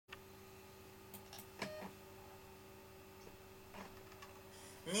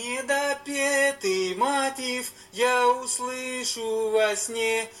Недопетый мотив я услышу во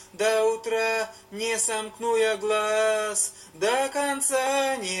сне, до утра не сомкну я глаз, до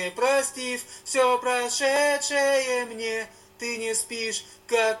конца не простив все прошедшее мне. Ты не спишь,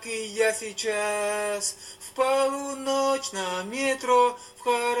 как и я сейчас, в полуночном метро, в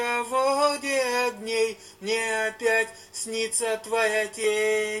хороводе огней, мне опять снится твоя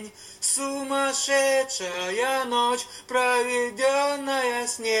тень. Сумасшедшая ночь, проведенная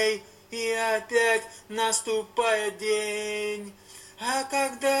с ней, и опять наступает день. А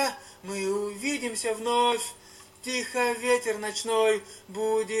когда мы увидимся вновь, тихо ветер ночной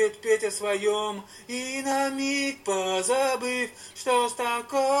будет петь о своем, и на миг позабыв, что с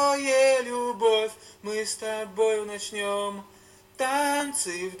такое любовь, мы с тобою начнем.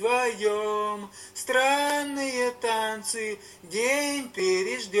 Танцы вдвоем, странные танцы, день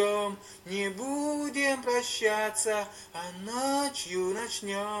переждем, не будем прощаться, а ночью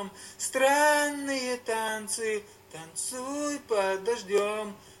начнем. Странные танцы, танцуй под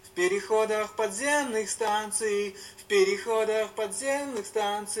дождем. В переходах подземных станций, в переходах подземных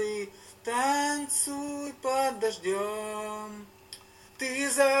станций, танцуй под дождем. Ты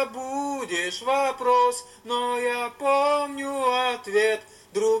забудешь вопрос, но я помню ответ.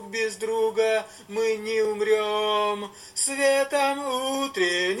 Друг без друга мы не умрем. Светом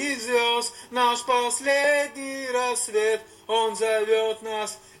утренних звезд наш последний рассвет. Он зовет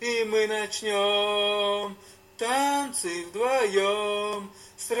нас, и мы начнем. Танцы вдвоем,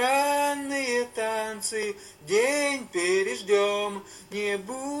 странные танцы, день переждем, не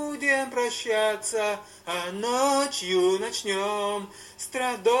будем прощаться, а ночью начнем.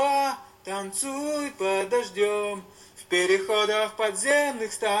 Страда, танцуй под дождем, в переходах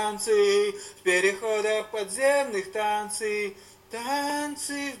подземных станций, в переходах подземных танций,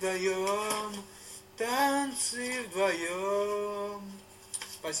 танцы вдвоем, танцы вдвоем.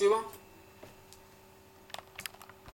 Спасибо.